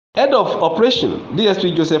Head of Operation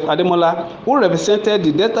DSP Joseph Ademola, who represented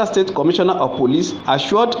the Delta State Commissioner of Police,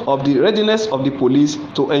 assured of the readiness of the police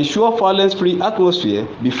to ensure violence-free atmosphere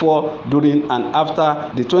before, during and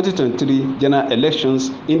after the 2023 general elections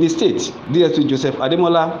in the state. DSP Joseph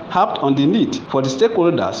Ademola harped on the need for the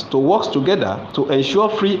stakeholders to work together to ensure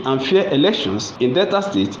free and fair elections in Delta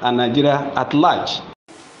State and Nigeria at large.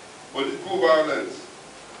 Political violence,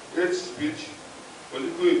 hate speech,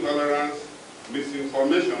 political intolerance,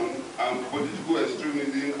 misinformation and political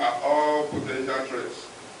extremism are all potential threats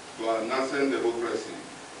to our nascent democracy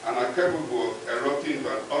and are capable of erupting into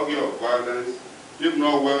an augury of violence if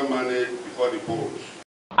not well managed before the polls.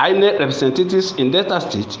 INEC representatives in Delta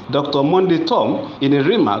State, Dr. Monday Tom, in his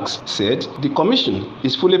remarks, said the commission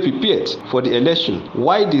is fully prepared for the election,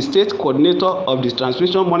 while the state coordinator of the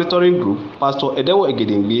Transmission Monitoring Group, Pastor Edewo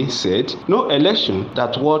Egedengbe, said no election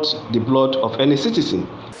that worth the blood of any citizen.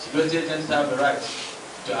 Security agents have the right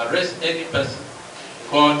to arrest any person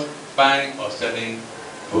caught buying or selling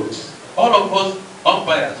votes. All of us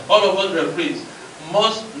umpires, all of us referees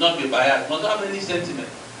must not be biased, must not have any sentiment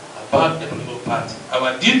about the political party.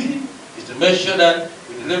 Our duty is to make sure that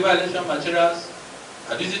we deliver election materials.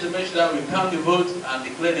 Our duty is to make sure that we count the votes and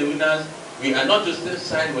declare the winners. We are not to stay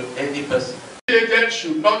side with any person. The agent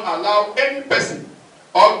should not allow any person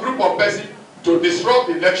or group of persons to disrupt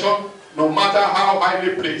the election, no matter how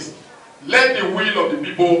highly placed. Let the will of the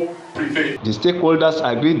people prevail. The stakeholders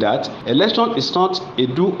agree that election is not a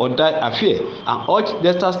do-or-die affair and urge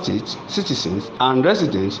Delta State citizens and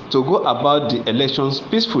residents to go about the elections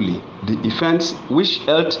peacefully. The event, which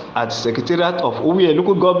held at Secretariat of Uwe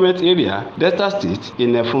local government area, Delta State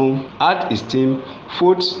in Effurun, had its theme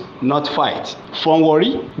 "Vote Not Fight." From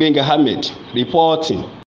Warri, Gbenga Ahmed reporting.